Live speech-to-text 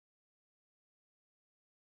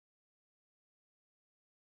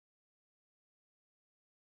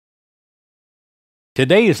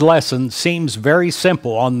Today's lesson seems very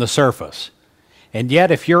simple on the surface, and yet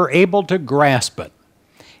if you're able to grasp it,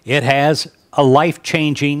 it has a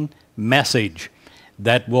life-changing message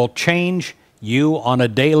that will change you on a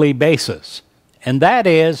daily basis, and that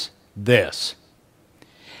is this: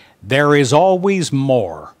 there is always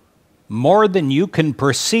more than you can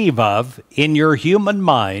perceive of in your human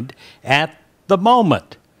mind at the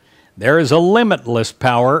moment. There is a limitless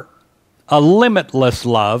power, a limitless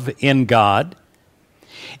love in God.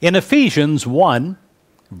 In Ephesians 1,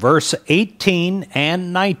 verse 18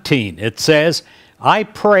 and 19, it says, "I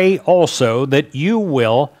pray also that you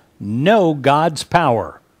will know God's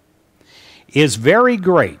power is very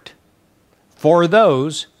great for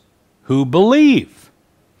those who believe."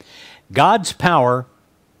 God's power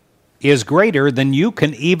is greater than you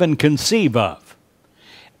can even conceive of,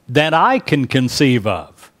 than I can conceive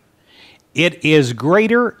of. It is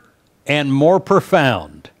greater and more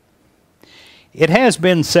profound. It has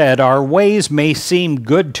been said our ways may seem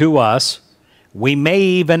good to us. We may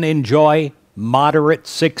even enjoy moderate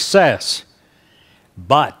success.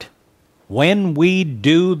 But when we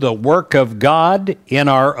do the work of God in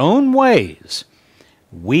our own ways,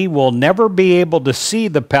 we will never be able to see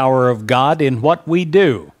the power of God in what we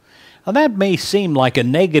do. Now, that may seem like a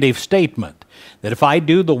negative statement, that if I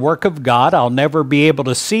do the work of God, I'll never be able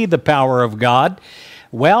to see the power of God.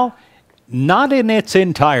 Well, not in its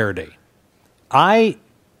entirety. I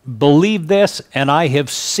believe this, and I have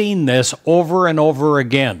seen this over and over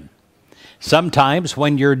again. Sometimes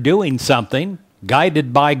when you're doing something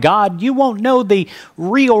guided by God, you won't know the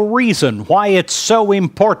real reason why it's so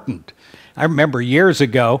important. I remember years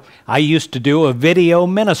ago, I used to do a video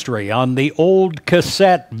ministry on the old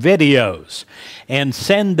cassette videos and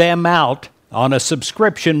send them out on a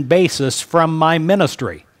subscription basis from my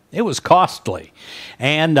ministry. It was costly,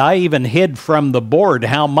 and I even hid from the board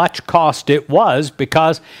how much cost it was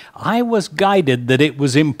because I was guided that it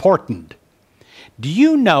was important. Do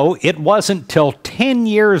you know it wasn't till 10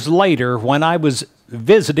 years later when I was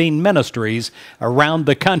visiting ministries around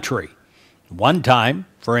the country? One time,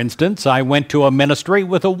 for instance, I went to a ministry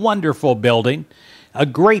with a wonderful building, a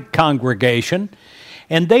great congregation,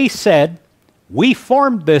 and they said, "We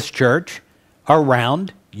formed this church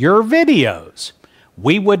around your videos.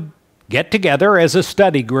 We would get together as a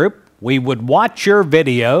study group, we would watch your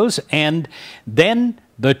videos, and then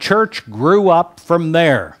the church grew up from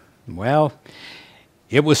there." Well,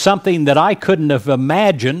 it was something that I couldn't have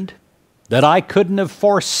imagined, that I couldn't have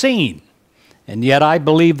foreseen. And yet I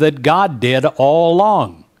believe that God did all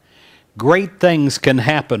along. Great things can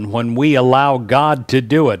happen when we allow God to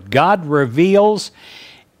do it. God reveals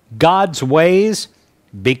God's ways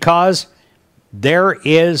because there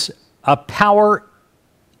is a power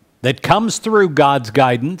that comes through God's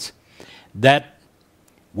guidance that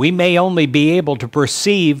we may only be able to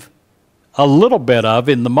perceive a little bit of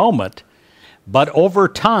in the moment, but over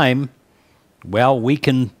time, well, we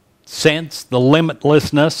can sense the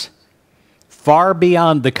limitlessness far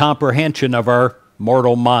beyond the comprehension of our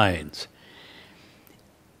mortal minds.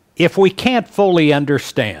 If we can't fully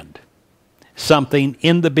understand something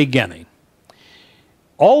in the beginning,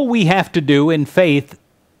 all we have to do in faith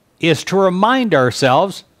is to remind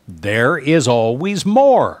ourselves there is always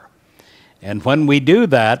more. And when we do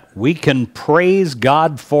that, we can praise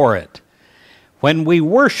God for it. When we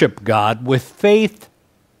worship God with faith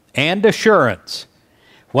and assurance,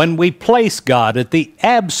 when we place God at the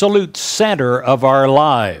absolute center of our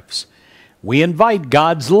lives, we invite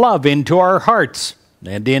God's love into our hearts,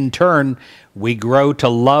 and in turn, we grow to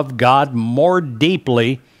love God more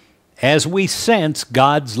deeply as we sense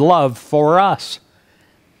God's love for us.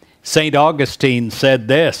 St. Augustine said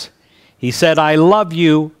this. He said, "I love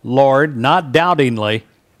you, Lord, not doubtingly,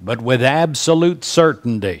 but with absolute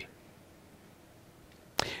certainty.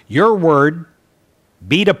 Your word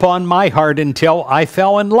beat upon my heart until I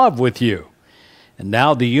fell in love with you. And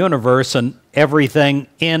now the universe and everything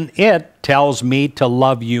in it tells me to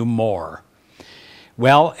love you more."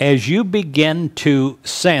 Well, as you begin to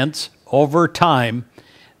sense over time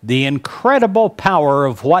the incredible power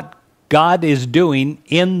of what God is doing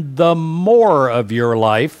in the more of your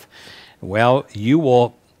life, well, you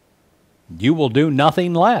will do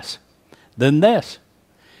nothing less than this.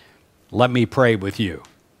 Let me pray with you.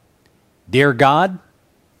 Dear God,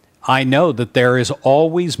 I know that there is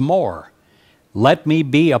always more. Let me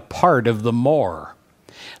be a part of the more.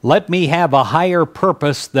 Let me have a higher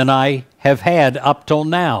purpose than I have had up till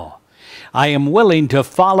now. I am willing to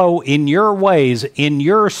follow in your ways, in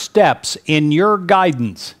your steps, in your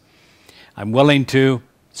guidance. I'm willing to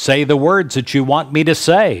say the words that you want me to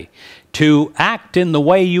say, to act in the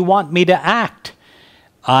way you want me to act.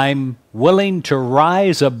 I'm willing to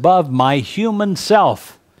rise above my human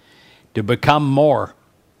self to become more,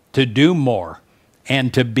 to do more,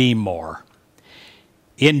 and to be more.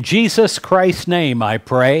 In Jesus Christ's name I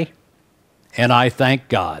pray, and I thank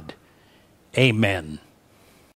God. Amen.